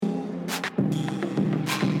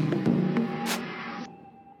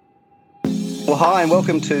Well, hi and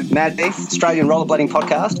welcome to Mad Beef, Australian Rollerblading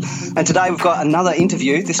Podcast. And today we've got another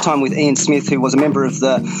interview, this time with Ian Smith, who was a member of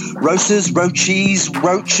the Roaches,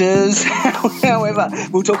 however,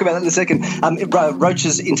 we'll talk about that in a second,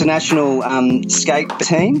 Roaches International skate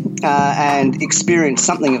team, and experienced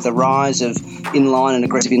something of the rise of inline and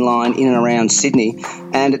aggressive inline in and around Sydney.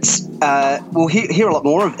 And it's we'll hear a lot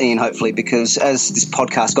more of Ian, hopefully, because as this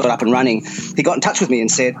podcast got up and running, he got in touch with me and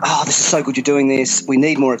said, this is so good you're doing this. We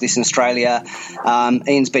need more of this in Australia.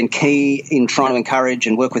 Ian's been key in trying to encourage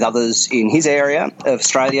and work with others in his area of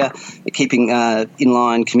Australia, keeping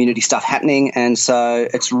inline community stuff happening. And so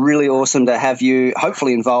it's really awesome to have you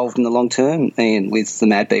hopefully involved in the long term, Ian, with the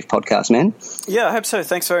Mad Beef podcast, man. Yeah, I hope so.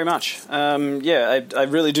 Thanks very much. I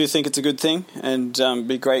really do think it's a good thing, and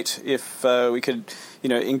be great if we could,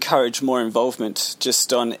 encourage more involvement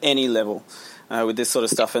just on any level with this sort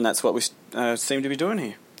of stuff, and that's what we seem to be doing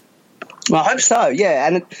here. Well, I hope so, yeah,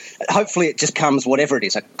 and hopefully it just comes whatever it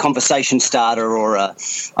is, a conversation starter or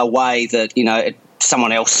a way that,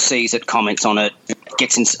 someone else sees it, comments on it,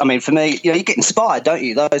 gets in. I mean, for me, you get inspired, don't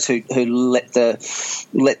you? Those who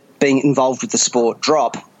let being involved with the sport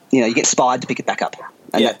drop, you get inspired to pick it back up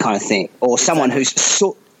and that kind of thing. Or someone who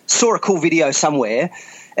saw a cool video somewhere,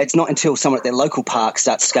 it's not until someone at their local park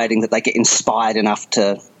starts skating that they get inspired enough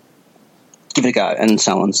to give it a go, and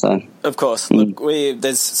so on. So, of course, look,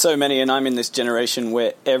 there's so many, and I'm in this generation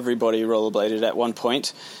where everybody rollerbladed at one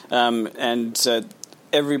point, and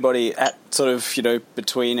everybody at sort of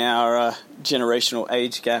between our generational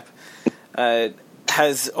age gap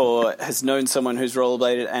has known someone who's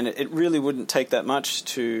rollerbladed, and it really wouldn't take that much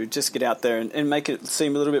to just get out there and make it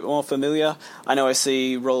seem a little bit more familiar. I know I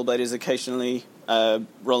see rollerbladers occasionally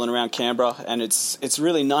rolling around Canberra, and it's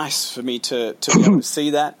really nice for me to be able to see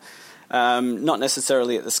that. Not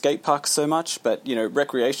necessarily at the skate park so much, but,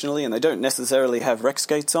 recreationally, and they don't necessarily have rec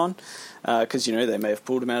skates on because, they may have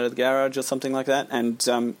pulled them out of the garage or something like that. And,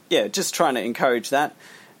 just trying to encourage that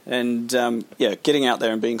and, getting out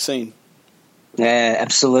there and being seen. Yeah,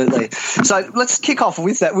 absolutely. So let's kick off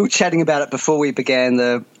with that. We were chatting about it before we began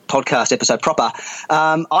the podcast episode proper.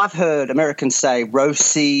 I've heard Americans say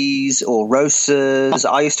Roces or Roses.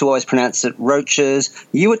 I used to always pronounce it Roaches.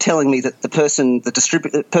 You were telling me that the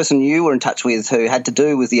person you were in touch with who had to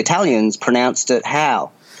do with the Italians pronounced it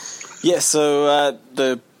how? Yeah, so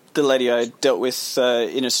the lady I dealt with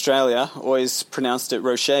in Australia always pronounced it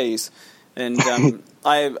Roches. And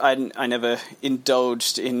I never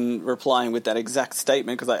indulged in replying with that exact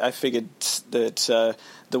statement because I figured that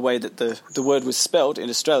the way that the word was spelt in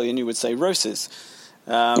Australian, you would say Roses.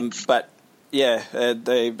 But,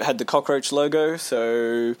 they had the cockroach logo,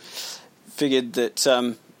 so figured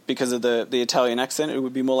that because of the Italian accent, it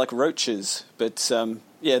would be more like roaches. But,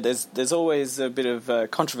 there's always a bit of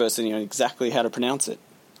controversy on exactly how to pronounce it.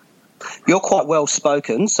 You're quite well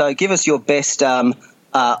spoken, so give us your best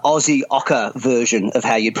Aussie Ocker version of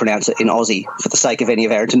how you'd pronounce it in Aussie for the sake of any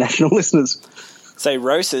of our international listeners. Say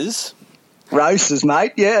Roses. Roses,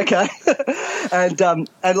 mate. Yeah, okay. and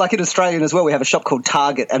like in Australian as well, we have a shop called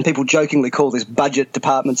Target, and people jokingly call this budget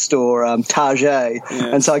department store Target. Yeah.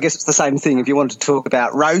 And so I guess it's the same thing. If you wanted to talk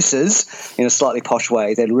about Roses in a slightly posh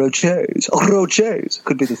way, then Roaches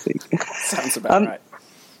could be the thing. Sounds about right.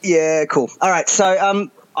 Yeah, cool. All right, so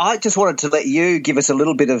I just wanted to let you give us a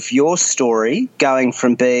little bit of your story, going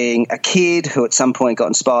from being a kid who at some point got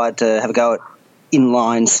inspired to have a go at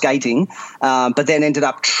inline skating, but then ended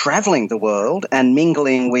up travelling the world and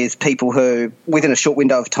mingling with people who, within a short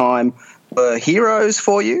window of time, were heroes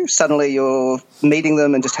for you. Suddenly you're meeting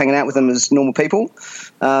them and just hanging out with them as normal people.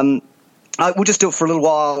 We'll just do it for a little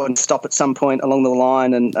while and stop at some point along the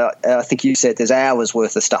line, and I think you said there's hours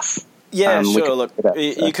worth of stuff. Yeah, sure. Look,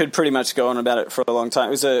 you could pretty much go on about it for a long time.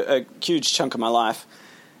 It was a huge chunk of my life.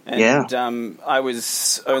 And I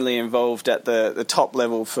was only involved at the top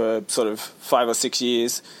level for sort of 5 or 6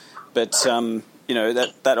 years. But,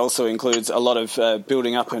 that also includes a lot of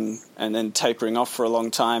building up and then tapering off for a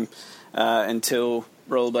long time until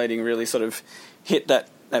rollerblading really sort of hit that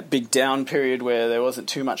big down period where there wasn't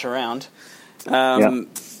too much around.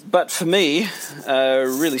 But for me,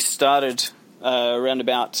 really started around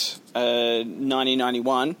about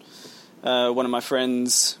 1991. One of my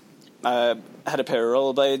friends had a pair of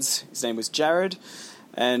rollerblades. His name was Jared,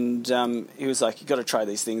 and he was like, "You got to try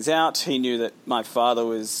these things out." He knew that my father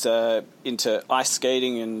was into ice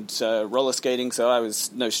skating and roller skating, so I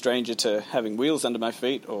was no stranger to having wheels under my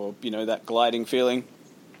feet or that gliding feeling.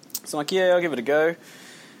 So I'm like, "Yeah, I'll give it a go."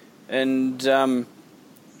 And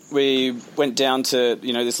we went down to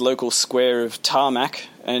this local square of tarmac,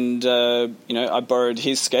 and I borrowed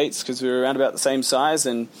his skates because we were around about the same size,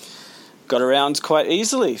 and got around quite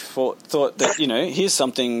easily. Thought that, you know, here's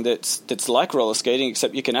something that's like roller skating,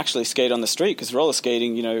 except you can actually skate on the street, because roller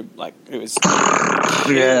skating, you know, like it was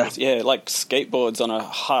like skateboards on a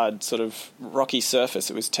hard sort of rocky surface.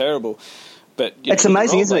 It was terrible. But it's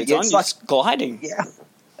amazing, isn't it? It's like gliding. Yeah.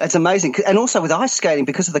 It's amazing. And also with ice skating,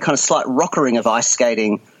 because of the kind of slight rockering of ice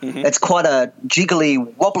skating, it's quite a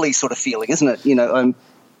jiggly, wobbly sort of feeling, isn't it? You know,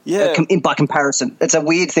 by comparison. It's a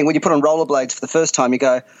weird thing. When you put on rollerblades for the first time, you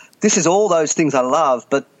go, this is all those things I love,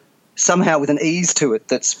 but somehow with an ease to it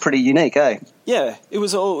that's pretty unique, eh? Yeah, it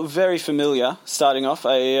was all very familiar starting off.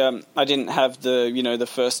 I didn't have the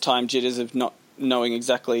first time jitters of not knowing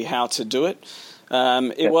exactly how to do it.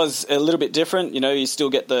 It was a little bit different. You know, you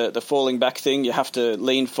still get the falling back thing. You have to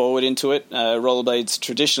lean forward into it. Rollerblades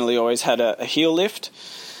traditionally always had a heel lift.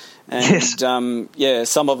 And,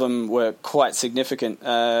 some of them were quite significant.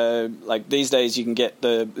 Like these days you can get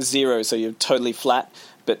the 0, so you're totally flat.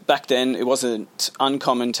 But back then it wasn't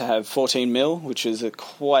uncommon to have 14 mil, which is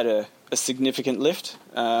quite a significant lift.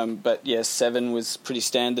 But 7 was pretty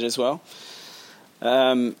standard as well.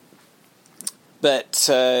 Also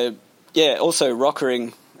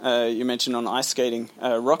rockering, you mentioned on ice skating.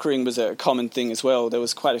 Rockering was a common thing as well. There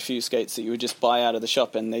was quite a few skates that you would just buy out of the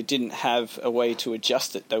shop, and they didn't have a way to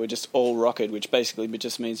adjust it. They were just all rockered, which basically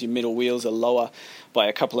just means your middle wheels are lower by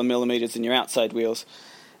a couple of millimeters than your outside wheels.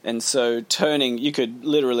 And so turning, you could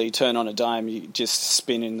literally turn on a dime. You just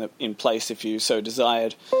spin in place if you so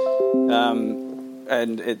desired.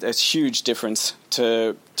 And it's a huge difference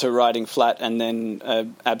to riding flat, and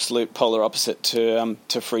then absolute polar opposite to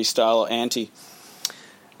freestyle or anti.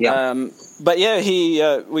 Yeah.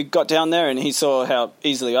 We got down there and he saw how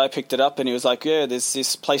easily I picked it up, and he was like, yeah, there's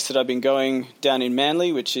this place that I've been going down in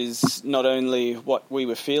Manly, which is not only what we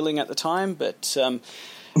were feeling at the time, but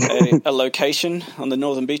a location on the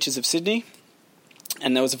northern beaches of Sydney.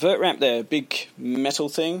 And there was a vert ramp there, a big metal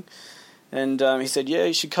thing. And he said, yeah,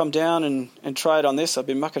 you should come down and try it on this. I've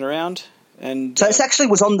been mucking around. And so it actually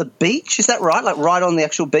was on the beach, is that right? Like right on the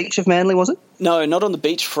actual beach of Manly, was it? No, not on the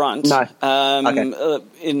beach front. No. Okay.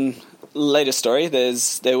 In later story,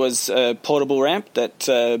 there was a portable ramp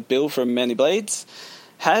that Bill from Manly Blades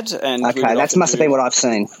had. And that must have been what I've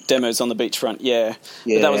seen. Demos on the beachfront, yeah.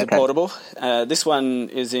 But that was a portable. This one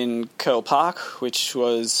is in Curl Park, which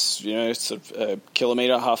was, sort of a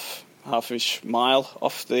kilometre, half-ish mile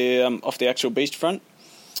off the actual beachfront.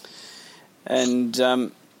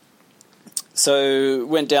 And so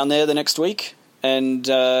went down there the next week, and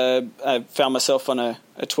I found myself on a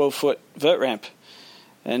 12-foot vert ramp,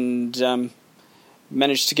 and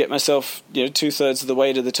managed to get myself 2/3 of the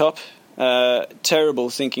way to the top. Terrible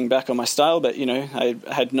thinking back on my style, but I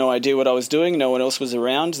had no idea what I was doing. No one else was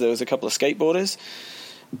around. There was a couple of skateboarders,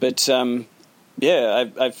 but I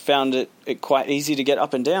found it quite easy to get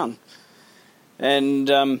up and down. And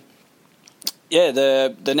the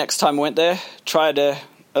next time I went there, tried a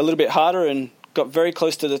little bit harder and got very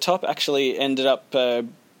close to the top. Actually ended up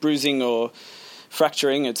bruising or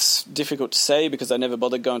fracturing. It's difficult to say because I never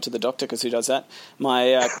bothered going to the doctor, because who does that?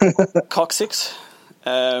 My coccyx.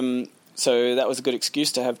 So that was a good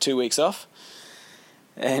excuse to have 2 weeks off.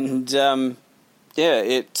 And from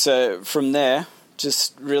there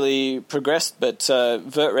just really progressed. But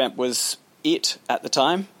vert ramp was it at the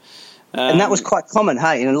time. And that was quite common,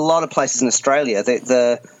 hey? In a lot of places in Australia,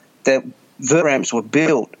 the vert ramps were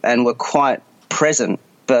built and were quite present,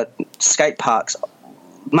 but skate parks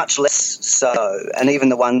much less so. And even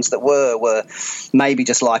the ones that were maybe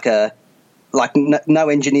just no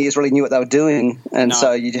engineers really knew what they were doing, and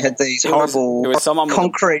so you had these horrible concrete. It was someone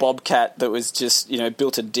concrete with a bobcat that was just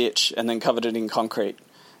built a ditch and then covered it in concrete.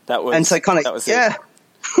 That was, and so kind of that was yeah.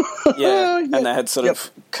 Yeah, and they had sort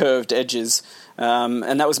of curved edges.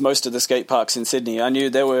 And that was most of the skate parks in Sydney. I knew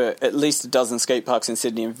there were at least a dozen skate parks in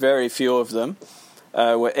Sydney, and very few of them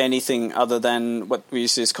were anything other than what we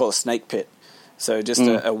used to just call a snake pit. So just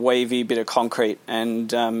a wavy bit of concrete.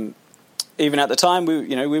 And even at the time,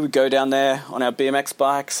 we would go down there on our BMX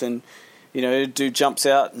bikes and do jumps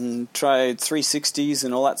out and try 360s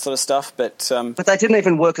and all that sort of stuff. But they didn't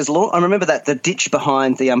even work as long. I remember that the ditch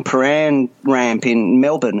behind the Paran ramp in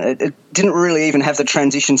Melbourne, it didn't really even have the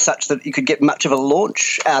transition such that you could get much of a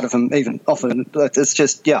launch out of them. Even often, it's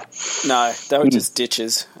just No, they were just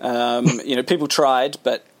ditches. People tried,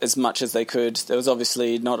 but as much as they could. There was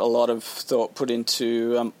obviously not a lot of thought put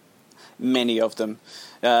into many of them.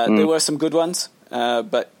 There were some good ones,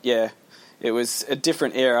 but yeah. It was a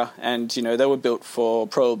different era, and they were built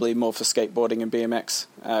probably more for skateboarding and BMX,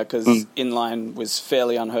 because inline was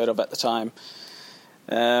fairly unheard of at the time,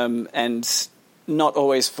 and not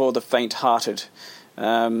always for the faint-hearted.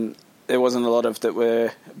 There wasn't a lot of that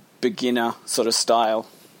were beginner sort of style.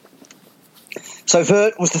 So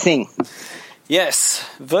vert was the thing. Yes,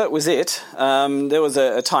 vert was it. There was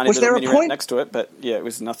a tiny little mini ramp next to it, but yeah, it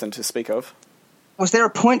was nothing to speak of. Was there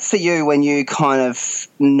a point for you when you kind of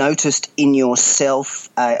noticed in yourself,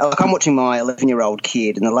 like I'm watching my 11-year-old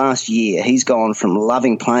kid, in the last year, he's gone from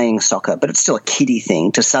loving playing soccer, but it's still a kiddie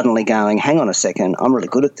thing, to suddenly going, hang on a second, I'm really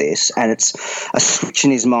good at this. And it's a switch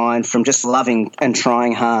in his mind from just loving and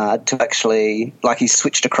trying hard to actually, like he's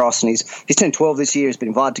switched across, and he's turned 12 this year, he's been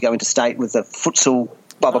invited to go into state with the futsal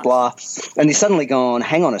blah, blah, blah. And he's suddenly gone,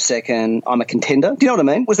 hang on a second, I'm a contender. Do you know what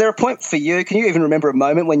I mean? Was there a point for you? Can you even remember a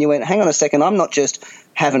moment when you went, hang on a second, I'm not just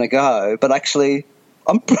having a go, but actually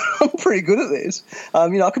I'm pretty good at this.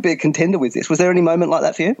 I could be a contender with this. Was there any moment like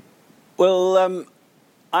that for you? Well,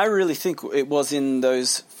 I really think it was in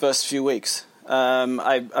those first few weeks.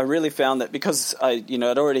 I really found that because I'd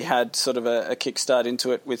already had sort of a kickstart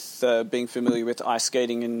into it with being familiar with ice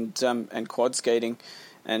skating and quad skating,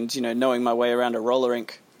 and knowing my way around a roller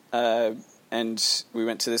rink, and we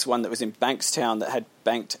went to this one that was in Bankstown that had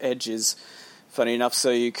banked edges, funny enough,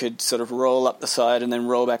 so you could sort of roll up the side and then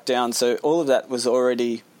roll back down. So all of that was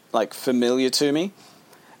already like familiar to me,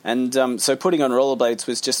 and so putting on rollerblades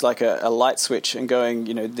was just like a light switch and going,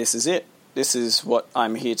 this is it, this is what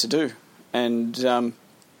I'm here to do, and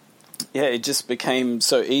it just became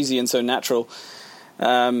so easy and so natural,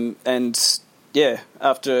 and. Yeah,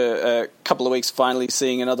 after a couple of weeks finally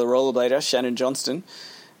seeing another rollerblader, Shannon Johnston,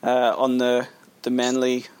 on the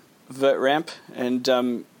Manly vert ramp.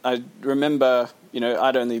 And I remember,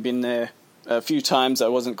 I'd only been there a few times. I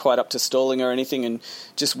wasn't quite up to stalling or anything, and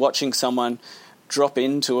just watching someone drop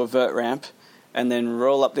into a vert ramp and then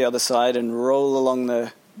roll up the other side and roll along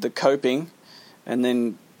the coping and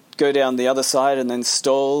then go down the other side and then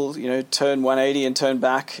stall, turn 180 and turn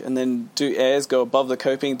back and then do airs, go above the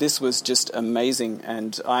coping. This was just amazing,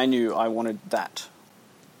 and I knew I wanted that.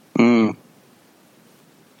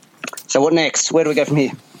 So what next? Where do we go from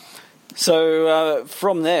here? So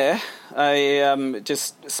from there, I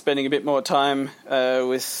just spending a bit more time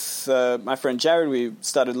with my friend Jared. We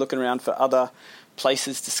started looking around for other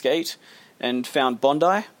places to skate and found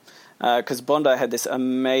Bondi. Because Bondi had this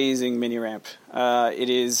amazing mini ramp. It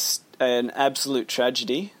is an absolute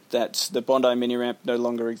tragedy that the Bondi mini ramp no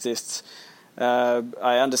longer exists. I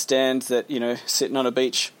understand that, sitting on a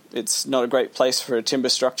beach, it's not a great place for a timber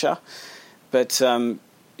structure. But,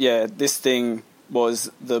 this thing was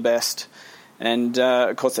the best. And,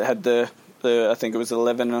 of course, it had the I think it was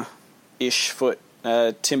 11-ish foot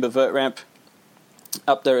timber vert ramp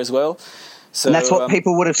up there as well. So, and that's what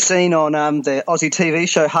people would have seen on the Aussie TV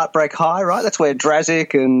show Heartbreak High, right? That's where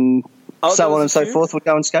Drazik and so on and so forth would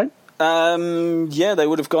go and skate? They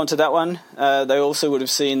would have gone to that one. They also would have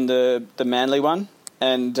seen the Manly one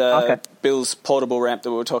and Bill's portable ramp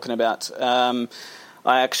that we were talking about. I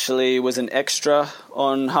actually was an extra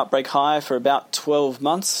on Heartbreak High for about 12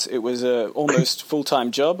 months. It was a almost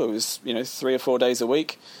full-time job. It was, 3 or 4 days a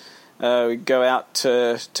week. We'd go out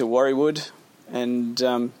to Warriewood and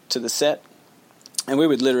to the set. And we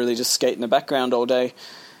would literally just skate in the background all day,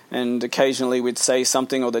 and occasionally we'd say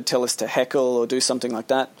something or they'd tell us to heckle or do something like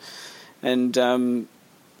that. And, I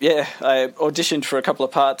auditioned for a couple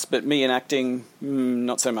of parts, but me in acting,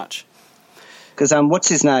 not so much. Because what's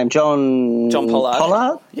his name? John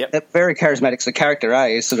Pollard? Yep. Very charismatic sort of character, eh?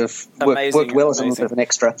 He's sort of worked well as a little bit of an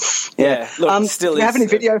extra. Yeah. Look, still do you have any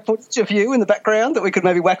video footage of you in the background that we could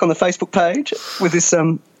maybe whack on the Facebook page with this...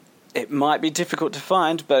 It might be difficult to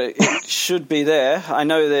find, but it should be there. I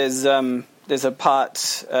know there's a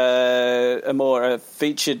part, a more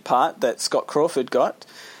featured part that Scott Crawford got.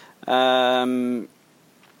 And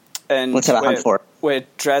let's have a hunt for it. Where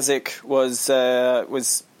Drazik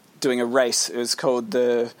was doing a race. It was called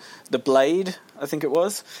the Blade, I think it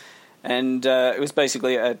was. And it was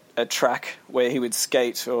basically a track where he would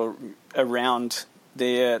skate or around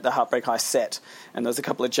the Heartbreak High set, and there was a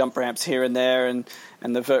couple of jump ramps here and there, and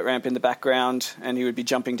the vert ramp in the background, and he would be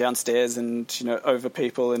jumping downstairs and over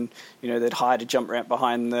people, and they'd hide a jump ramp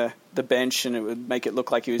behind the bench, and it would make it look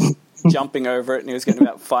like he was jumping over it, and he was getting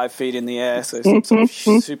about 5 feet in the air, so some sort of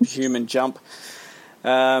superhuman jump.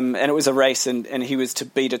 And it was a race, and he was to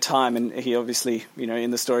beat a time, and he obviously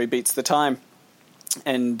in the story beats the time.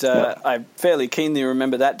 And I fairly keenly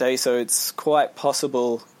remember that day, so it's quite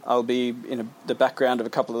possible I'll be in the background of a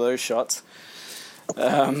couple of those shots.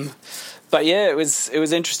 But yeah, it was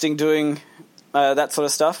interesting doing that sort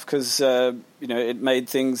of stuff because it made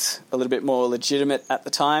things a little bit more legitimate at the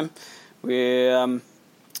time. We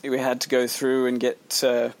had to go through and get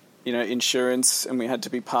insurance, and we had to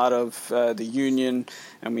be part of the union,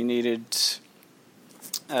 and we needed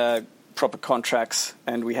proper contracts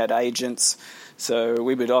and we had agents. So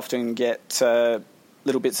we would often get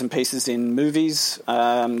little bits and pieces in movies.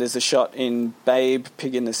 There's a shot in Babe,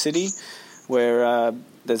 Pig in the City, where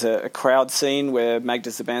there's a crowd scene where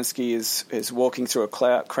Magda Szubanski is walking through a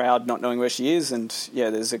crowd not knowing where she is, and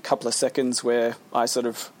there's a couple of seconds where I sort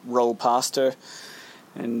of roll past her,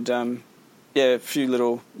 and a few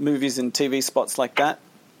little movies and TV spots like that.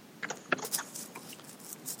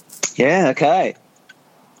 Yeah, okay.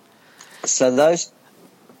 So those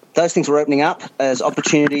things were opening up as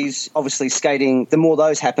opportunities. Obviously, skating, the more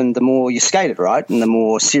those happened, the more you skated, right? And the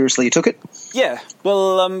more seriously you took it? Yeah.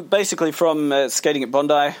 Well, basically from skating at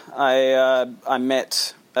Bondi, I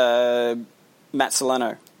met Matt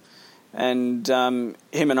Solano. And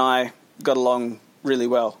him and I got along really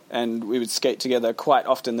well. And we would skate together quite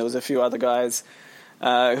often. There was a few other guys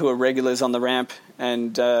who were regulars on the ramp.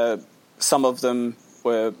 And some of them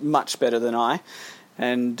were much better than I.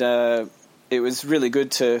 And it was really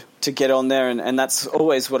good to get on there, and that's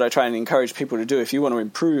always what I try and encourage people to do. If you want to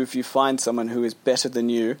improve, you find someone who is better than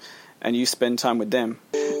you, and you spend time with them.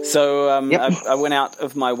 So I went out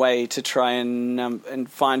of my way to try and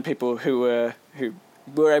find people who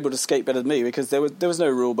were able to skate better than me, because there was no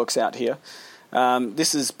rule books out here.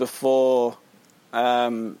 This is before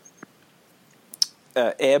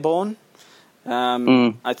Airborne.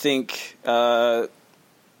 I think.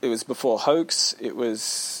 It was before Hoax. It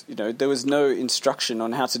was, there was no instruction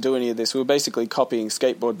on how to do any of this. We were basically copying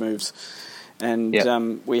skateboard moves. And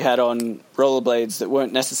we had on rollerblades that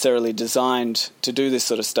weren't necessarily designed to do this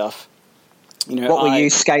sort of stuff. What were you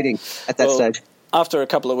skating at that stage? After a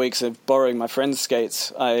couple of weeks of borrowing my friend's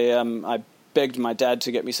skates, I begged my dad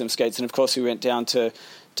to get me some skates. And, of course, we went down to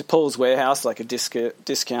Paul's Warehouse, like a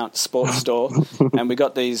discount sports store, and we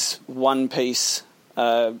got these one-piece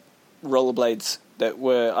rollerblades that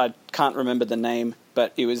were, I can't remember the name,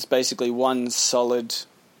 but it was basically one solid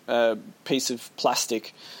piece of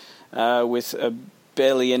plastic with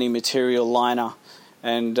barely any material liner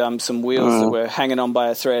and some wheels that were hanging on by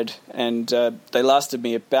a thread. And they lasted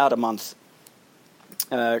me about a month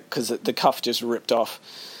because the cuff just ripped off.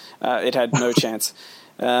 It had no chance.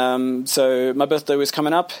 So my birthday was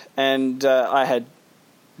coming up, and I had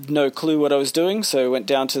no clue what I was doing, so I went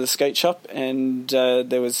down to the skate shop, and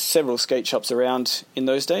there was several skate shops around in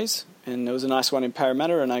those days, and there was a nice one in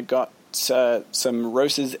Parramatta, and I got some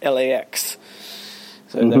Rose's LAX.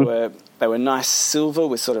 So they were nice silver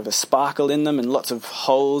with sort of a sparkle in them and lots of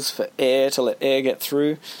holes for air to let air get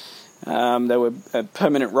through. They were a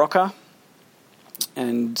permanent rocker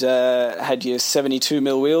and had your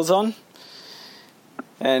 72mm wheels on,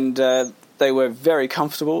 and they were very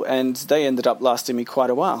comfortable, and they ended up lasting me quite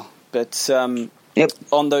a while. But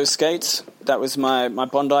on those skates, that was my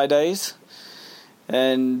Bondi days.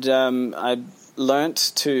 And I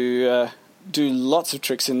learnt to do lots of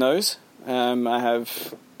tricks in those. I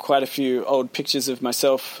have quite a few old pictures of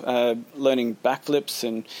myself learning backflips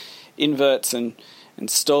and inverts and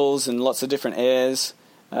stalls and lots of different airs.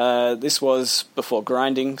 This was before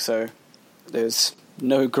grinding, so there's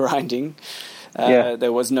no grinding.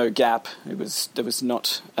 There was no gap. There was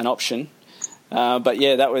not an option. But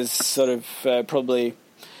that was sort of probably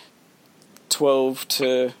 12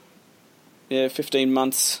 to 15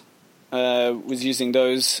 months was using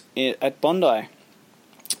those at Bondi.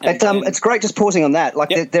 It's great just pausing on that.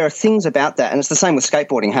 There are things about that, and it's the same with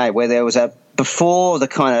skateboarding, hey, where there was before the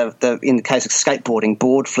kind of, in the case of skateboarding,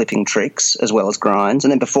 board flipping tricks as well as grinds,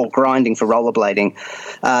 and then before grinding for rollerblading,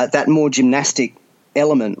 that more gymnastic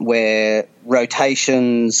element where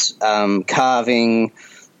rotations, carving,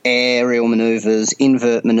 aerial maneuvers,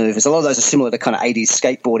 invert maneuvers, a lot of those are similar to kind of 80s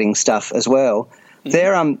skateboarding stuff as well.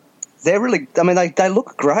 Mm-hmm. They're really, they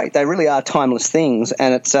look great. They really are timeless things,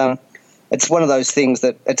 and it's one of those things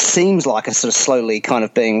that it seems like it's sort of slowly kind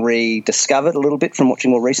of being rediscovered a little bit from watching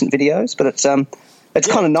more recent videos, but it's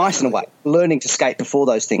kind of nice in a way, learning to skate before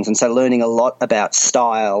those things, and so learning a lot about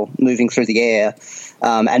style, moving through the air,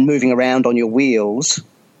 and moving around on your wheels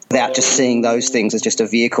without just seeing those things as just a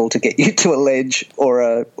vehicle to get you to a ledge or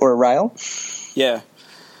a rail. Yeah.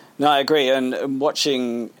 No, I agree. And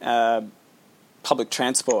watching public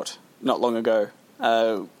transport not long ago,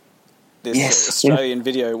 this Australian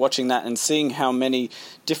video, watching that and seeing how many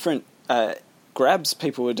different grabs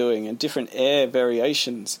people were doing and different air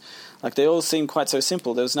variations. Like, they all seemed quite so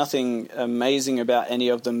simple. There was nothing amazing about any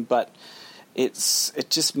of them, but it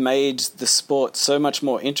just made the sport so much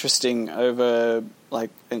more interesting over,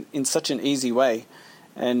 in such an easy way.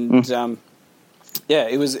 And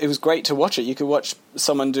it was great to watch it. You could watch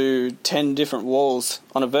someone do 10 different walls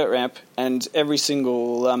on a vert ramp, and every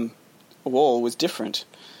single wall was different.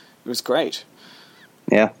 It was great.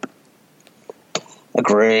 Yeah.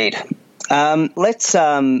 Agreed. Let's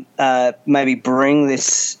maybe bring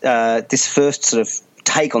this first sort of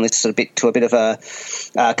take on this sort of bit to a bit of a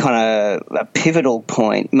kind of a pivotal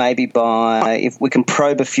point, maybe by if we can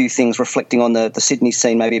probe a few things reflecting on the Sydney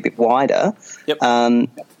scene maybe a bit wider. Yep.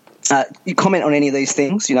 You comment on any of these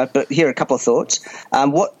things, but here are a couple of thoughts.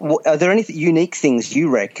 What are there any unique things you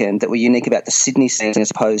reckon that were unique about the Sydney scene as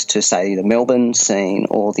opposed to, say, the Melbourne scene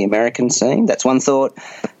or the American scene? That's one thought.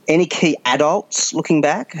 Any key adults looking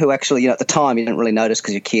back who actually, at the time you didn't really notice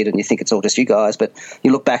because you're a kid and you think it's all just you guys, but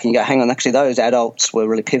you look back and you go, hang on, actually those adults were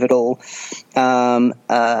really pivotal.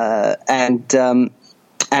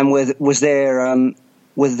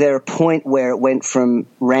 Was there a point where it went from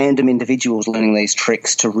random individuals learning these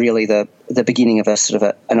tricks to really the beginning of a sort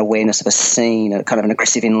of an awareness of a scene, a kind of an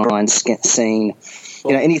aggressive inline scene?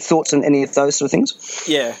 Well, any thoughts on any of those sort of things?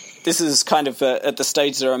 Yeah, this is kind of at the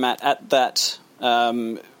stage that I'm at that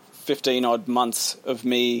 15-odd months of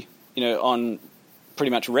me, on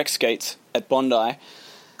pretty much rec skates at Bondi.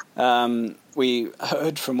 We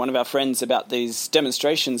heard from one of our friends about these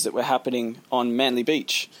demonstrations that were happening on Manly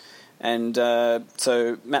Beach. And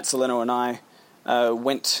so Matt Soleno and I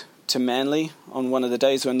went to Manly on one of the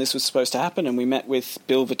days when this was supposed to happen, and we met with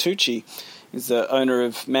Bill Vitucci, who's the owner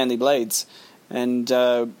of Manly Blades. And,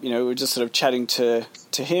 we were just sort of chatting to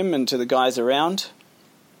him and to the guys around.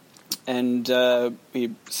 And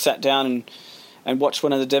we sat down and watched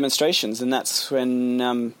one of the demonstrations. And that's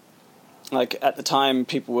when, at the time,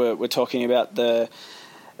 people were talking about the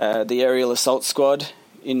aerial assault squad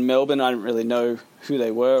in Melbourne. I didn't really know who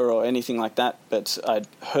they were or anything like that, but I'd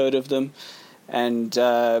heard of them. And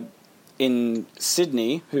in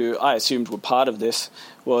Sydney, who I assumed were part of this,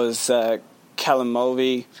 was Callum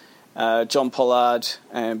Mulvey, John Pollard,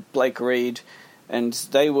 and Blake Reed, and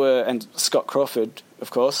Scott Crawford,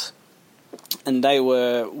 of course, and they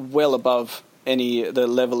were well above the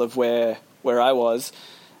level of where I was,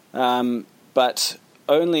 but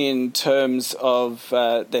only in terms of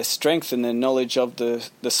their strength and their knowledge of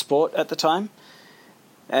the sport at the time.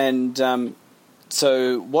 And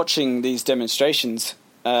so watching these demonstrations,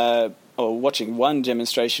 or watching one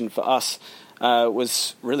demonstration for us,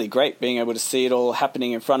 was really great, being able to see it all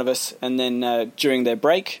happening in front of us. And then during their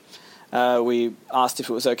break, we asked if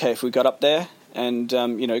it was okay if we got up there, and,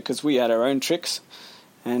 because we had our own tricks.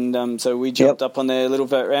 And so we jumped up on their little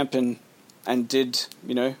vert ramp and did,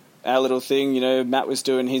 our little thing. Matt was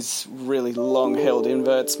doing his really long-held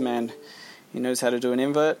inverts. Man, he knows how to do an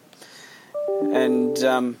invert. And,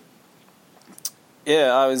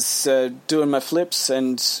 I was doing my flips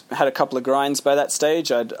and had a couple of grinds by that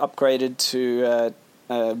stage. I'd upgraded to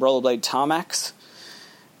rollerblade tarmacs.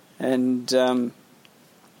 And,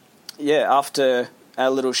 after our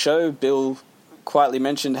little show, Bill quietly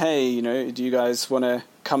mentioned, hey, do you guys want to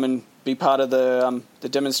come and be part of the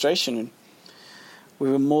demonstration? And we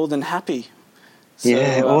were more than happy. So,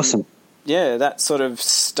 awesome. That sort of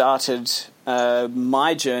started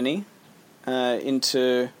my journey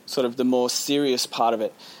into sort of the more serious part of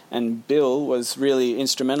it, and Bill was really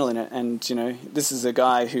instrumental in it. And this is a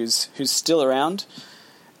guy who's still around,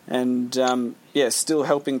 and still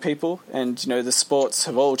helping people. And the sports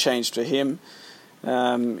have all changed for him.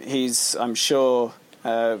 He's, I'm sure,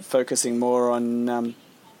 focusing more on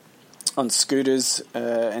scooters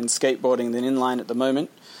and skateboarding than inline at the moment.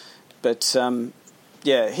 But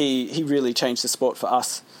he really changed the sport for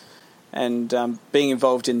us, and being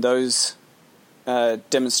involved in those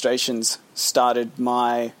demonstrations started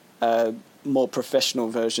my more professional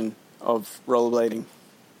version of rollerblading.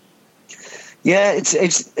 Yeah,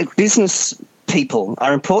 it's business people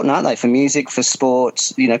are important, aren't they, for music, for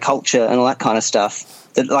sports, culture and all that kind of stuff.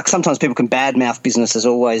 That, like, sometimes people can badmouth business as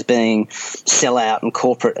always being sellout and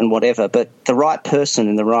corporate and whatever, but the right person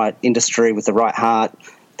in the right industry with the right heart,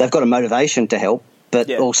 they've got a motivation to help, but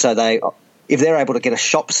also if they're able to get a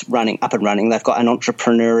shop up and running, they've got an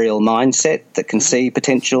entrepreneurial mindset that can see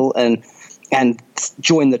potential and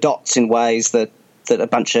join the dots in ways that a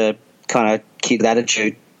bunch of kind of kid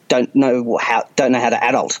attitude don't know how to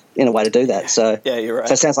adult in a way to do that. So you're right.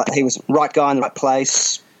 So it sounds like he was the right guy in the right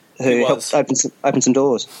place who helped open some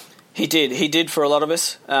doors. He did for a lot of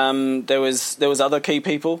us. There was other key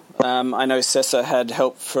people. I know Sessa had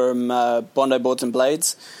help from Bondi Boards and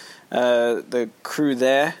Blades, the crew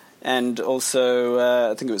there, and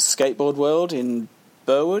also I think it was Skateboard World in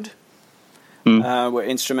Burwood. Were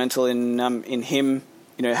instrumental in him,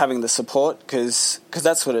 having the support, because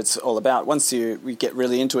that's what it's all about. Once we get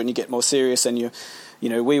really into it and you get more serious, and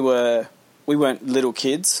we weren't little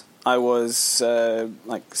kids. I was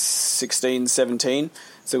like 16, 17,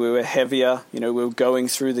 so we were heavier. We were going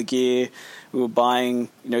through the gear. we were buying,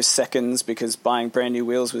 seconds, because buying brand new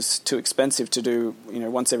wheels was too expensive to do,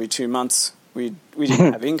 once every 2 months. We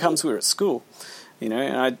didn't have incomes. We were at school, and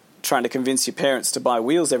I trying to convince your parents to buy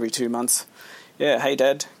wheels every 2 months. Yeah, hey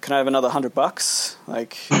Dad, can I have another $100?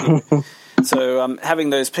 Like, so having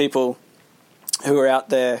those people who are out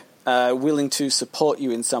there willing to support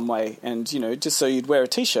you in some way, and just so you'd wear a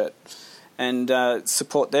T-shirt and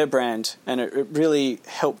support their brand, and it really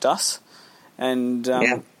helped us. And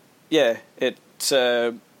and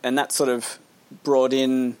that sort of brought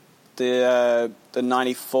in the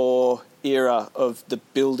 94 era of the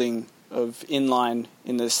building of inline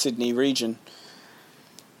in the Sydney region.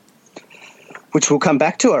 Which we'll come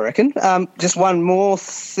back to, I reckon. Just one more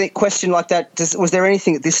question like that. Was there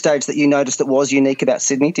anything at this stage that you noticed that was unique about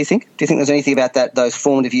Sydney, do you think? Do you think there's anything about those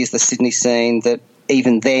formative years of the Sydney scene that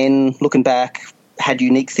even then, looking back, had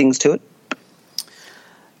unique things to it?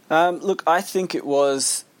 Look, I think it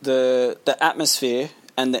was the atmosphere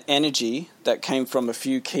and the energy that came from a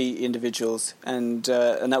few key individuals, and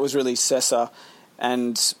that was really Cesar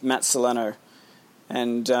and Matt Solano.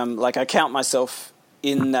 And I count myself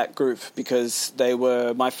in that group because they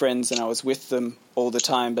were my friends and I was with them all the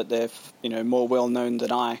time, but they're more well known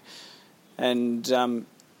than I. And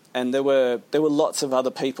there were lots of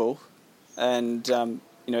other people, and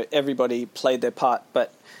everybody played their part.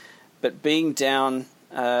 But being down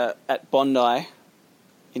at Bondi,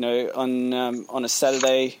 on a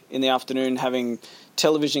Saturday in the afternoon, having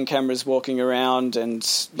television cameras walking around and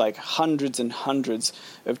hundreds and hundreds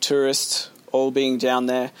of tourists all being down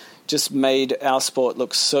there, just made our sport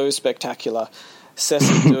look so spectacular.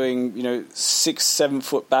 Cesar doing 6-7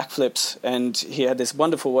 foot backflips, and he had this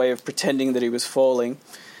wonderful way of pretending that he was falling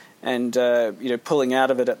and pulling out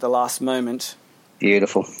of it at the last moment.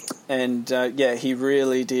 Beautiful. And he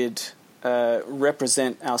really did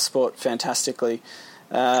represent our sport fantastically.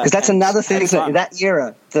 Because that's another thing, isn't it? That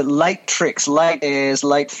era, the late tricks, late airs,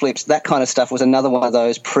 late flips, that kind of stuff was another one of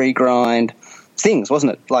those pre-grind things,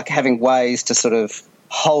 wasn't it? Like having ways to sort of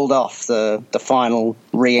hold off the final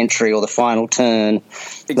re-entry or the final turn,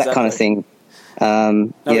 exactly. That kind of thing.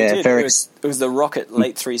 It was the rocket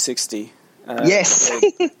late 360. Yes.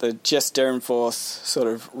 the Jess Derenforth sort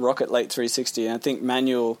of rocket late 360. And I think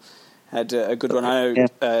Manuel had a good one. I know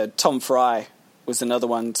Tom Fry was another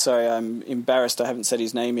one. Sorry, I'm embarrassed I haven't said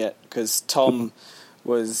his name yet, because Tom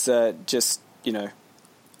was he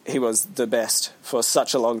was the best for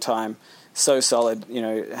such a long time. So solid,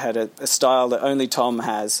 had a style that only Tom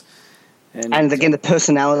has. And again, the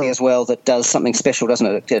personality as well that does something special, doesn't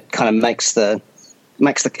it? It kind of makes a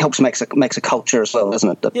culture as well,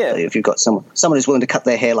 doesn't it? Yeah. If you've got someone who's willing to cut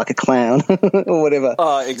their hair like a clown or whatever.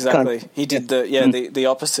 Oh, exactly. He did the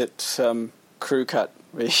opposite crew cut,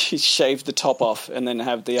 where he shaved the top off and then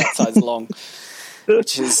have the outsides long,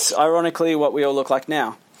 which is ironically what we all look like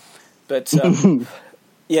now. But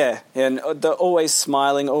and they're always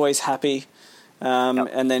smiling, always happy,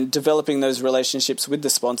 and then developing those relationships with the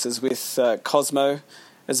sponsors, with Cosmo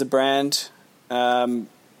as a brand,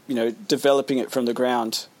 developing it from the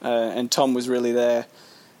ground. And Tom was really there,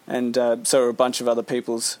 and so were a bunch of other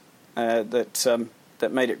peoples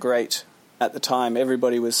that made it great at the time.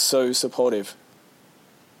 Everybody was so supportive.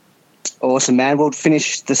 Awesome, man. We'll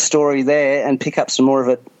finish the story there and pick up some more of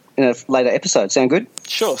it in a later episode. Sound good?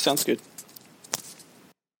 Sure, sounds good.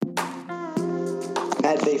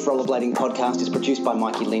 Mad Thief Rollerblading Podcast is produced by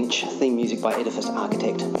Mikey Lynch, theme music by Edifice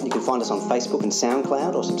Architect. You can find us on Facebook and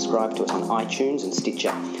SoundCloud, or subscribe to us on iTunes and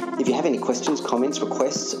Stitcher. If you have any questions, comments,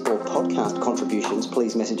 requests, or podcast contributions,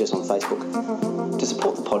 please message us on Facebook. To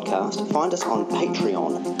support the podcast, find us on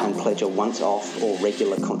Patreon and pledge a once-off or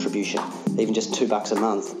regular contribution. Even just $2 a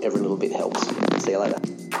month, every little bit helps. See you later.